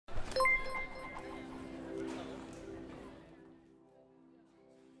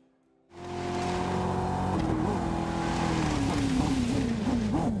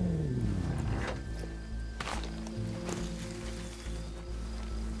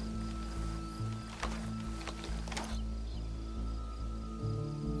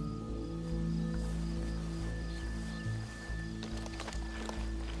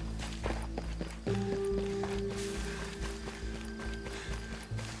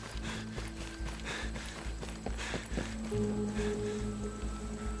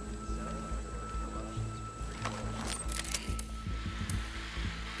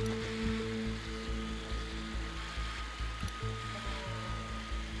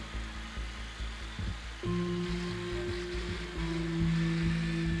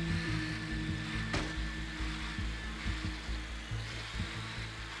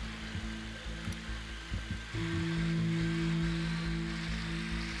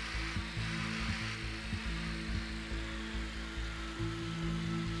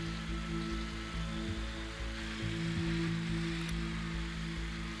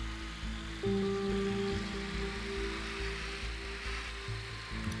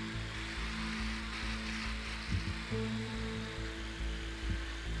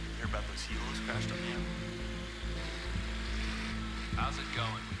crashed on you? How's it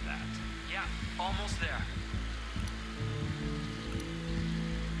going with that? Yeah, almost there.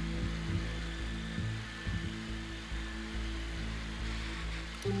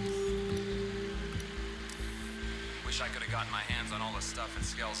 Wish I could have gotten my hands on all the stuff at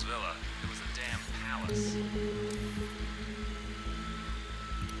Skell's Villa. It was a damn palace.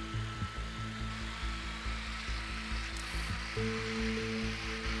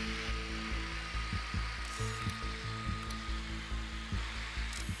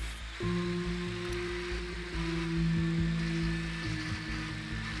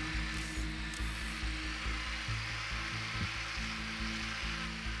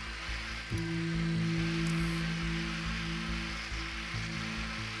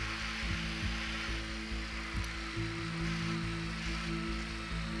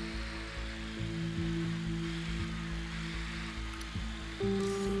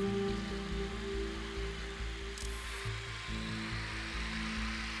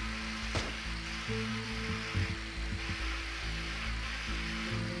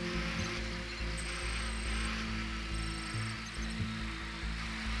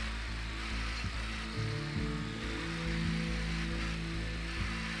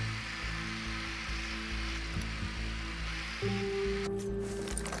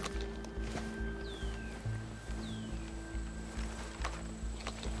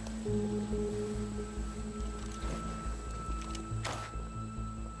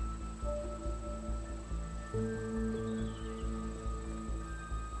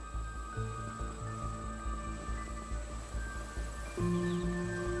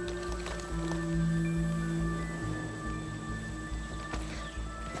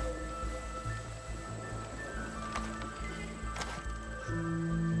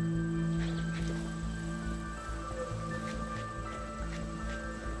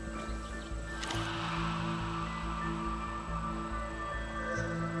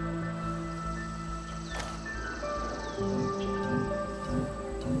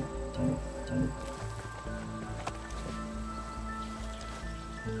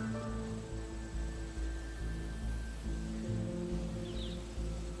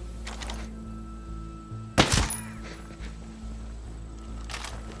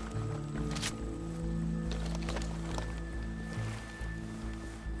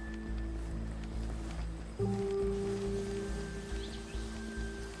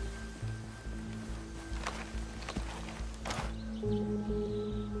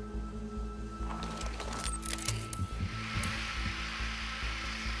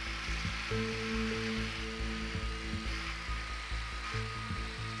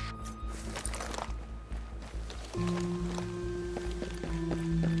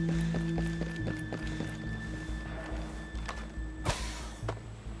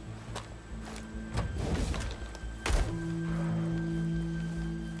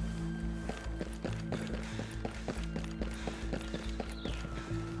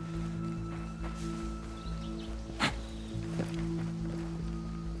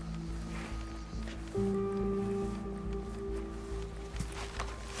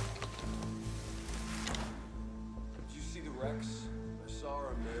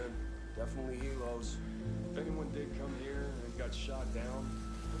 Definitely helos. If anyone did come here and got shot down,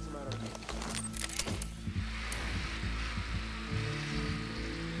 what's the matter with you?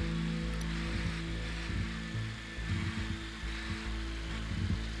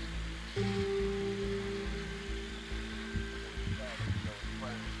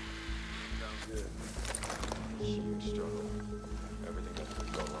 Sounds good. Huge struggle. Everything that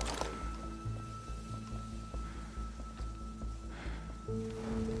could go wrong.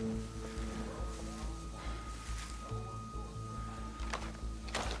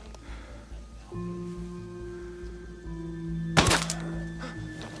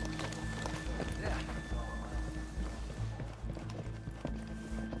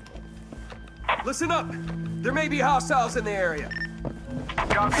 Listen up! There may be hostiles in the area.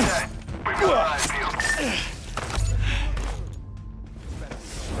 Copy that. We've got eyes peeled.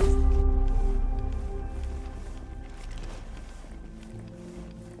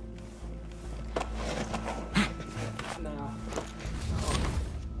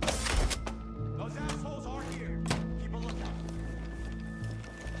 Those assholes are here. Keep a lookout.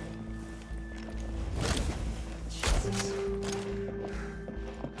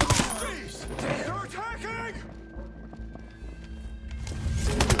 Freeze! They're attacking!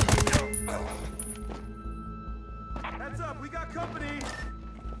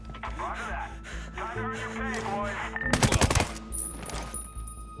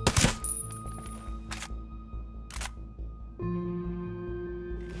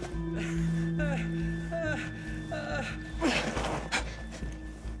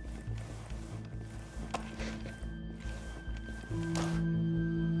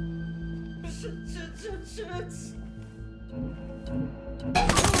 Shit.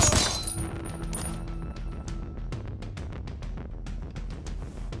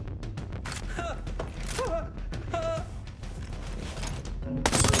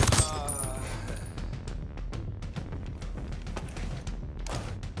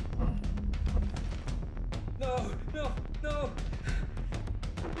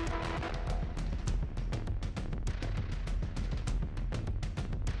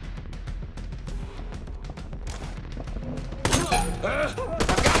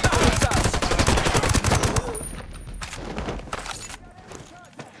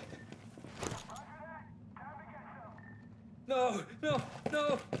 No.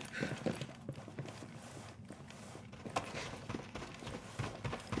 No.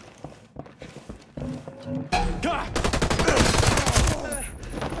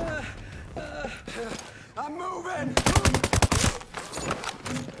 I'm moving!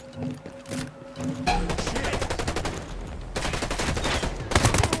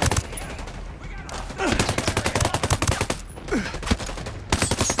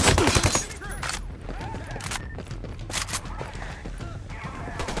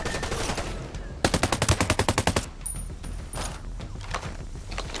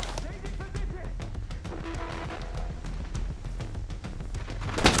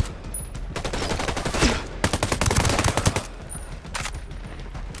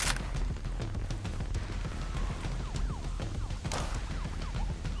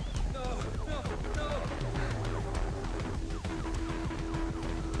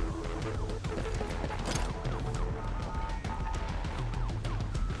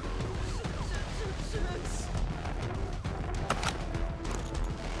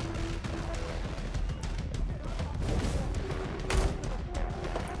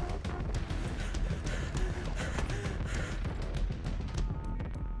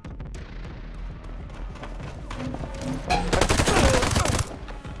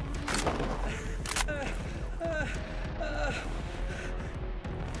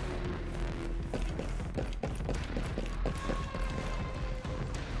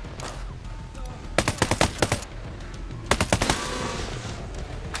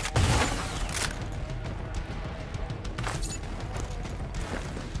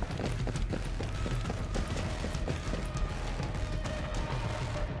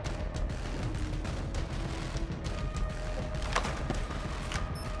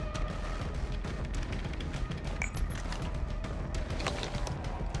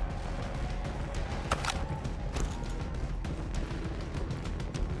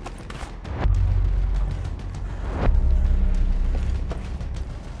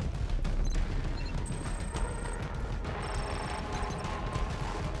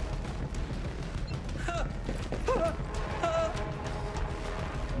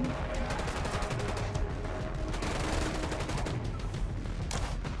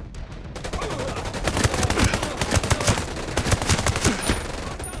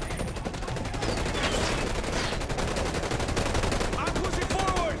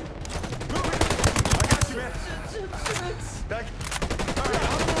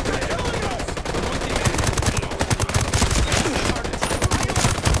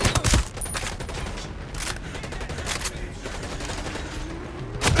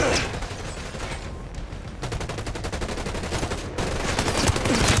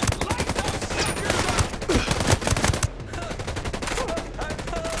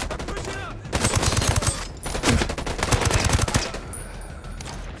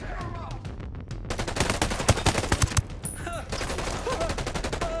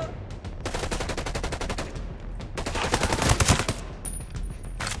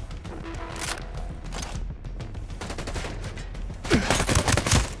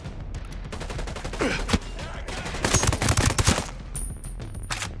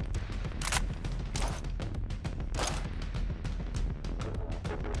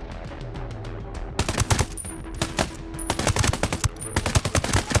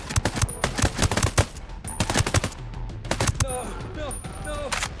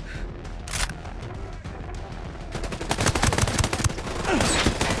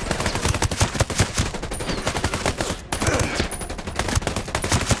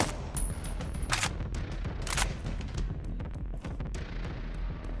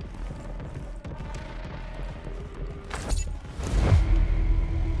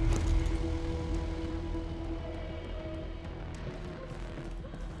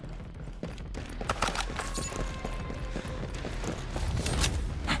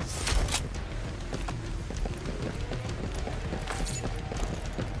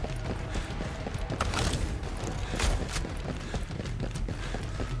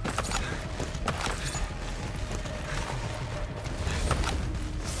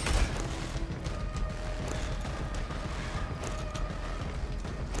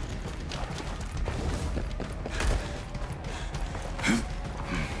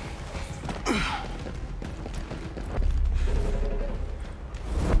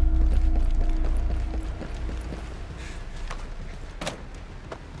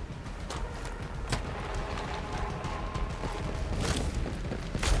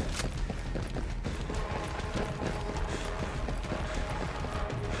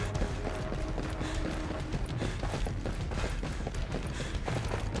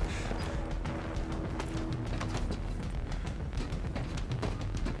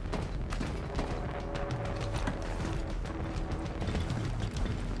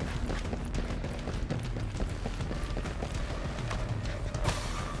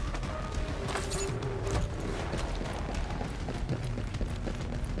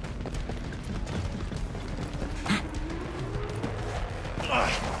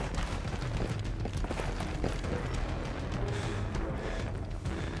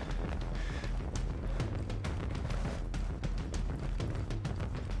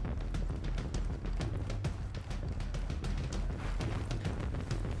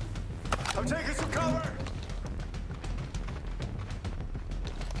 I'm taking some cover!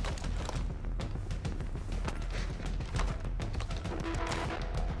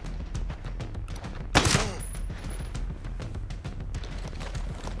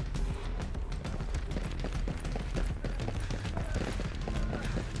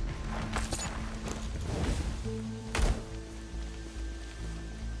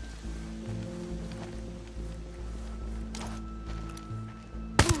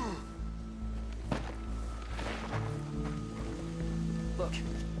 Look,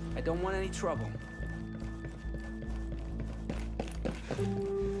 I don't want any trouble.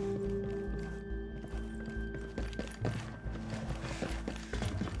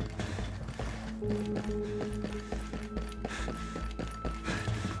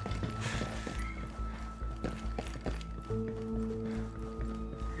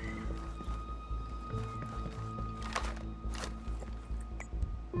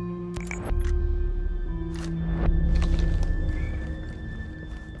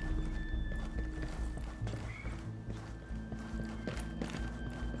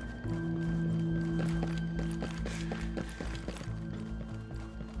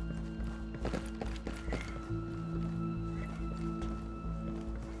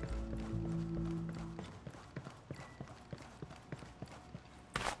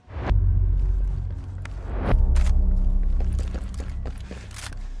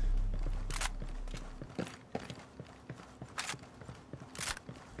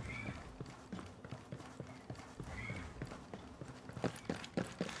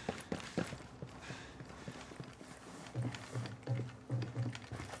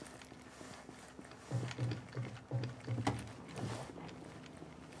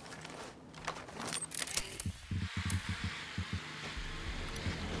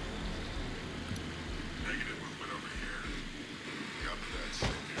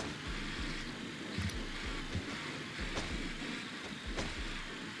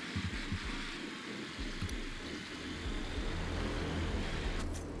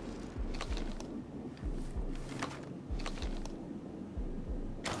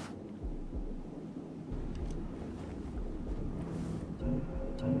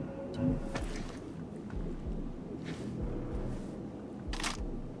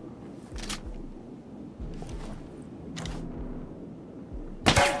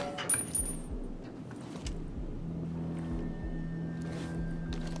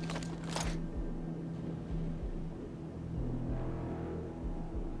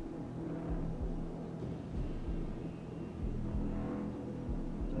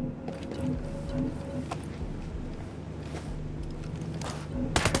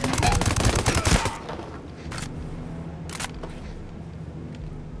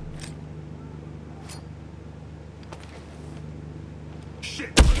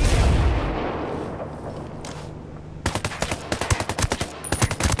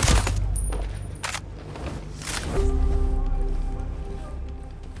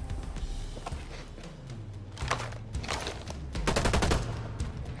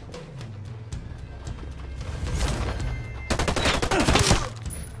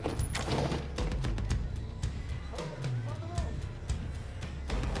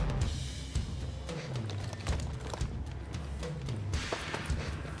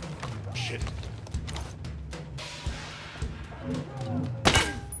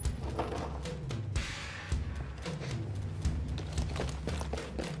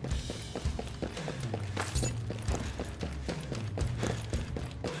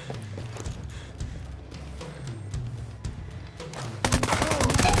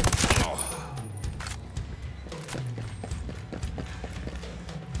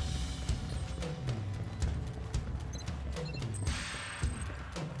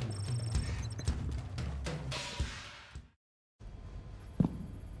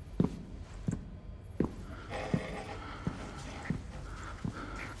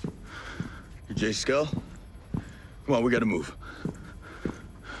 Jay Skull? Come on, we gotta move.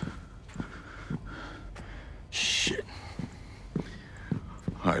 Shit.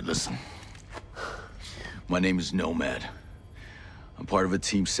 All right, listen. My name is Nomad. I'm part of a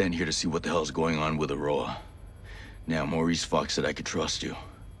team sent here to see what the hell's going on with Aurora. Now, Maurice Fox said I could trust you.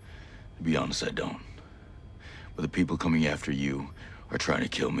 To be honest, I don't. But the people coming after you are trying to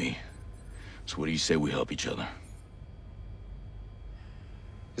kill me. So what do you say we help each other?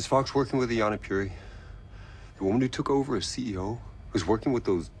 Is Fox working with Iana Puri? The woman who took over as CEO? Who's working with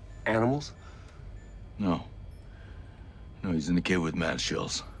those animals? No. No, he's in the cave with mad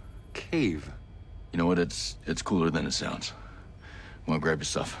shells. Cave? You know what? It's cooler than it sounds. Come on, grab your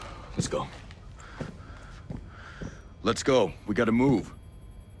stuff. Let's go. Let's go. We gotta move.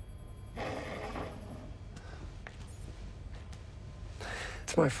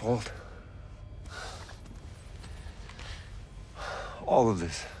 my fault. All of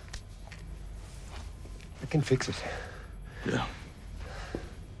this. I can fix it. Yeah.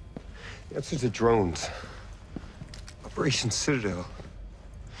 The answer's the drones. Operation Citadel.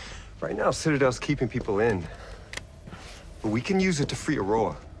 Right now, Citadel's keeping people in. But we can use it to free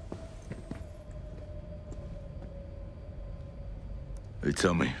Aurora. Hey,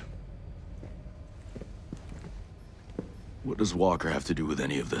 tell me. What does Walker have to do with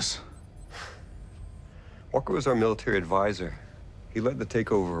any of this? Walker was our military advisor. He led the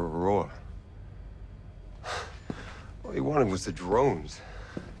takeover of Aurora. All he wanted was the drones.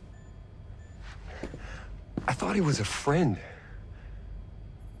 I thought he was a friend.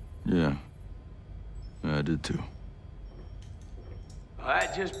 Yeah. I did too. Well,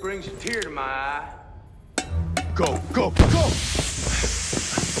 that just brings a tear to my eye. Go, go, go!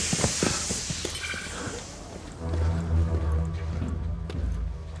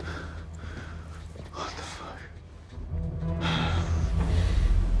 What the fuck?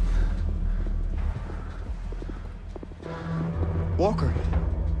 Walker.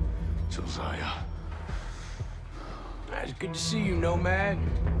 Josiah. It's good to see you, Nomad.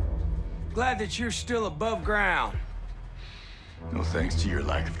 Glad that you're still above ground. No thanks to your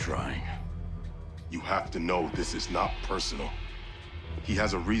lack of trying. You have to know this is not personal. He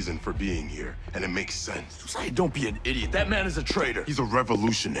has a reason for being here, and it makes sense. Josiah, don't be an idiot. That man is a traitor. He's a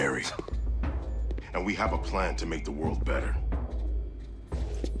revolutionary. And we have a plan to make the world better.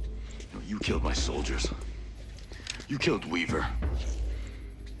 No, you killed my soldiers. You killed Weaver.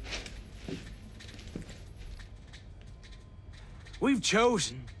 We've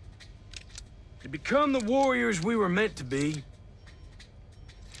chosen to become the warriors we were meant to be.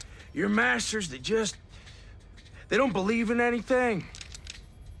 Your masters that they don't believe in anything.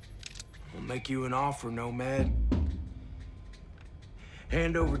 We'll make you an offer, Nomad.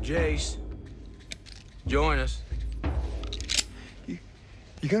 Hand over Jace. Join us. You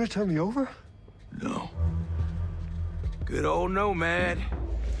gonna turn me over? No. Good old Nomad.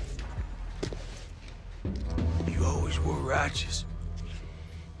 You always were righteous.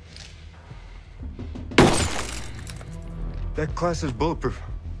 That class is bulletproof.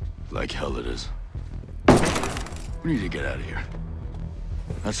 Like hell it is. We need to get out of here.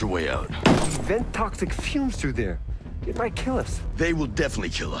 That's the way out. We vent toxic fumes through there. It might kill us. They will definitely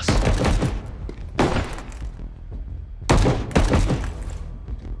kill us.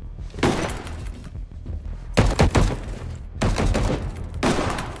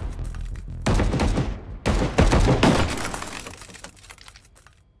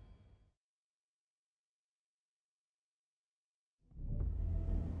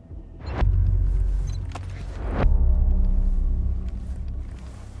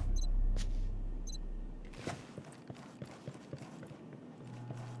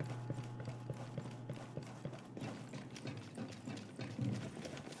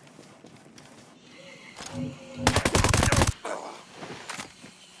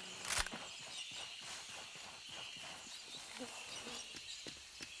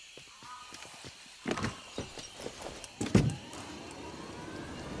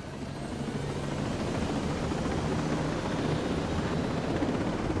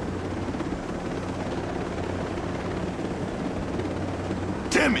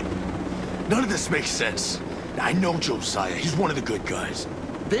 Damn it! None of this makes sense. I know Josiah. He's one of the good guys.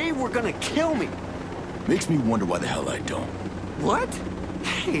 They were gonna kill me. Makes me wonder why the hell I don't. What?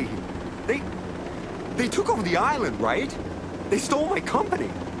 Hey, they took over the island, right? They stole my company.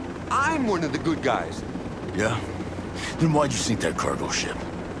 I'm one of the good guys. Yeah? Then why'd you sink that cargo ship?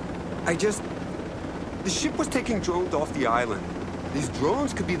 The ship was taking drones off the island. These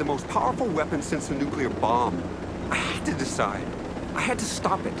drones could be the most powerful weapon since the nuclear bomb. I had to decide. I had to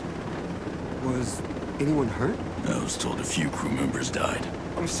stop it. Was anyone hurt? I was told a few crew members died.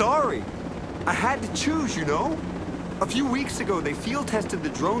 I'm sorry. I had to choose, you know? A few weeks ago, they field tested the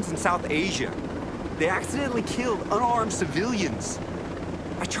drones in South Asia. They accidentally killed unarmed civilians.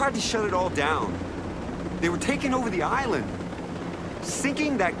 I tried to shut it all down. They were taking over the island.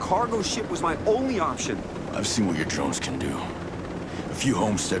 Sinking that cargo ship was my only option. I've seen what your drones can do. A few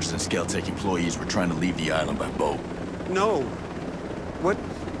homesteaders and Scaltech employees were trying to leave the island by boat. No.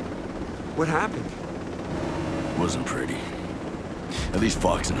 What happened? Wasn't pretty. At least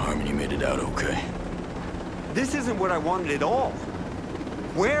Fox and Harmony made it out okay. This isn't what I wanted at all.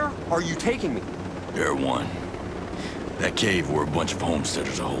 Where are you taking me? Air One. That cave where a bunch of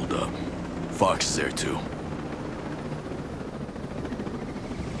homesteaders are holed up. Fox is there too.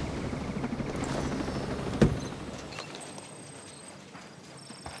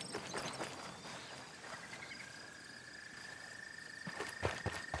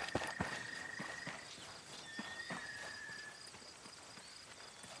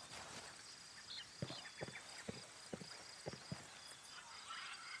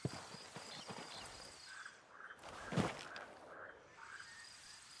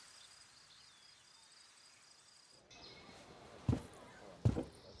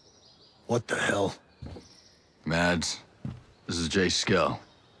 What the hell? Mads, this is Jay Skell,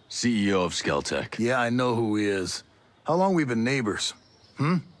 CEO of Skelltech. Yeah, I know who he is. How long we been neighbors?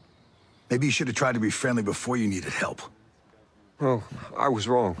 Maybe you should have tried to be friendly before you needed help. Oh, I was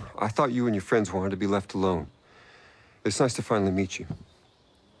wrong. I thought you and your friends wanted to be left alone. It's nice to finally meet you.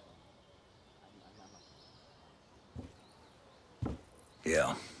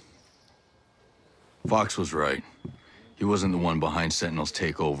 Yeah. Fox was right. He wasn't the one behind Sentinel's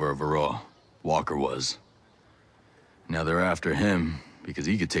takeover of Aurora. Walker was. Now they're after him because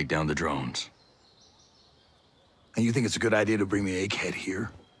he could take down the drones. And you think it's a good idea to bring the egghead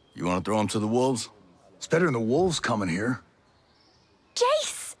here? You want to throw him to the wolves? It's better than the wolves coming here.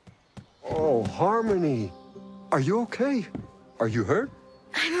 Jace! Oh, Harmony. Are you okay? Are you hurt?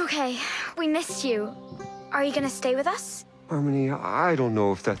 I'm okay. We missed you. Are you gonna stay with us? Harmony, I don't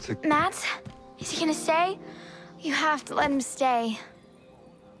know if that's a... Matt? Is he gonna stay? You have to let him stay.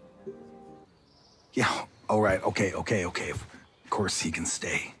 Yeah, all right, okay. Of course he can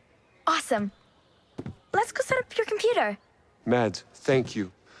stay. Awesome. Let's go set up your computer. Mads, thank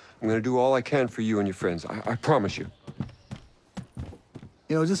you. I'm gonna do all I can for you and your friends. I promise you.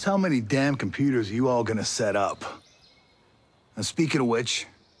 You know, just how many damn computers are you all gonna set up? And speaking of which,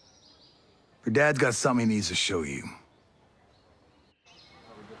 your dad's got something he needs to show you.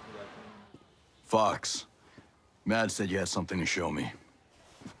 Fox, Mads said you had something to show me.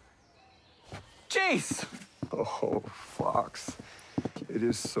 Jace! Oh, Fox. It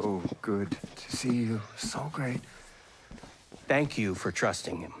is so good to see you. So great. Thank you for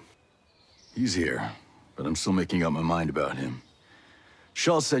trusting him. He's here, but I'm still making up my mind about him.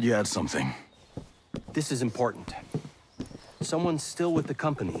 Shaw said you had something. This is important. Someone still with the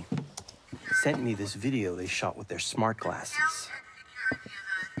company sent me this video they shot with their smart glasses.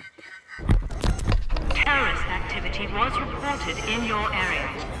 Terrorist activity was reported in your area.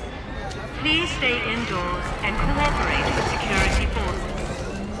 Please stay indoors and cooperate with security forces.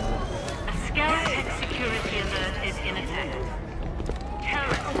 A Skelltech security alert is in effect.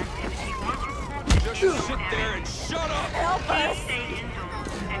 Terrorist activity was reported in your Sit there area. and shut up! Help us! Please stay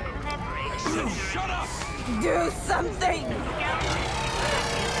indoors and cooperate with security forces. Shut up! Do something!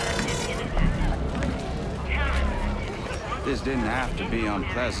 This didn't have to be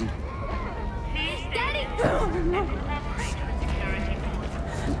unpleasant. Daddy!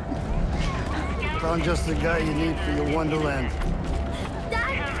 Found just the guy you need for your Wonderland.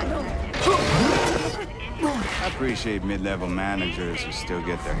 I appreciate mid-level managers who still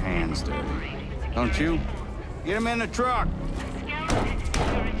get their hands dirty. Don't you? Get him in the truck!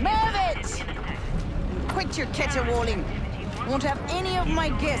 Move it! Quit your caterwauling. Won't have any of my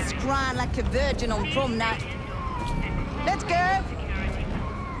guests crying like a virgin on prom night. Let's go!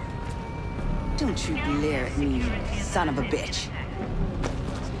 Don't you glare at me, you son of a bitch.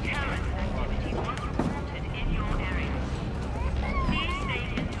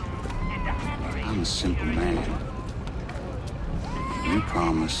 I'm a simple man. You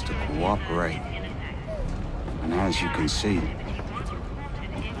promised to cooperate. And as you can see,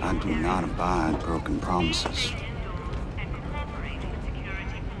 I do not abide broken promises.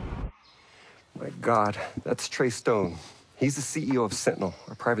 My God, that's Trey Stone. He's the CEO of Sentinel,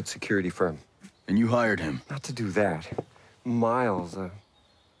 a private security firm. And you hired him? Not to do that. Miles, a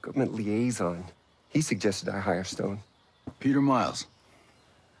government liaison. He suggested I hire Stone. Peter Miles.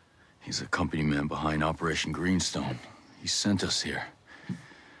 He's a company man behind Operation Greenstone. He sent us here.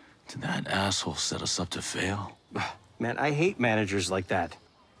 Did that asshole set us up to fail? Man, I hate managers like that.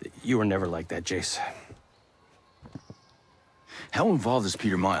 You were never like that, Jace. How involved is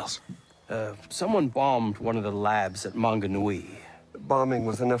Peter Miles? Someone bombed one of the labs at Manganui. The bombing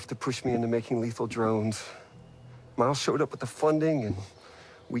was enough to push me into making lethal drones. Miles showed up with the funding, and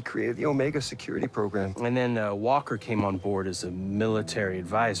we created the Omega security program. And then Walker came on board as a military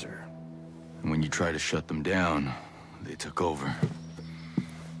advisor. And when you tried to shut them down, they took over.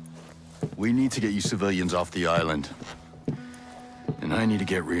 We need to get you civilians off the island. And I need to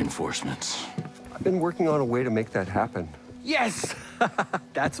get reinforcements. I've been working on a way to make that happen. Yes!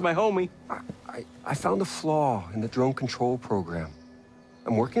 That's my homie. I found a flaw in the drone control program.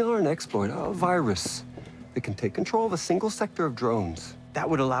 I'm working on an exploit, a virus, that can take control of a single sector of drones. That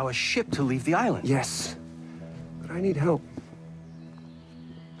would allow a ship to leave the island. Yes, but I need help.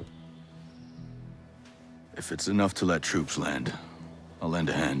 If it's enough to let troops land, I'll lend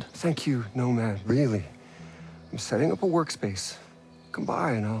a hand. Thank you, Nomad, really. I'm setting up a workspace. Come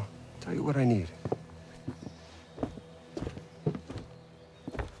by and I'll tell you what I need.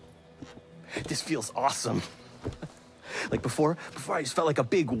 This feels awesome. Like before I just felt like a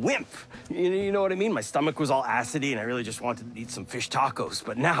big wimp. You know what I mean? My stomach was all acidy and I really just wanted to eat some fish tacos.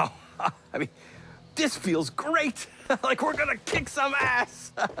 But now, I mean, this feels great. Like we're gonna kick some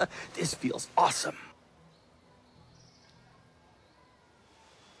ass. This feels awesome.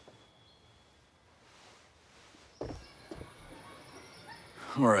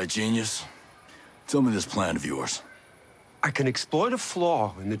 All right, genius. Tell me this plan of yours. I can exploit a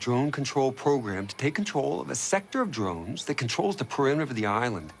flaw in the drone control program to take control of a sector of drones that controls the perimeter of the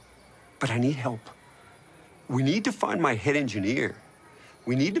island. But I need help. We need to find my head engineer.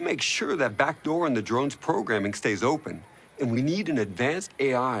 We need to make sure that back door in the drone's programming stays open. And we need an advanced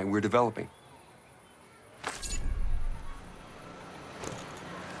AI we're developing.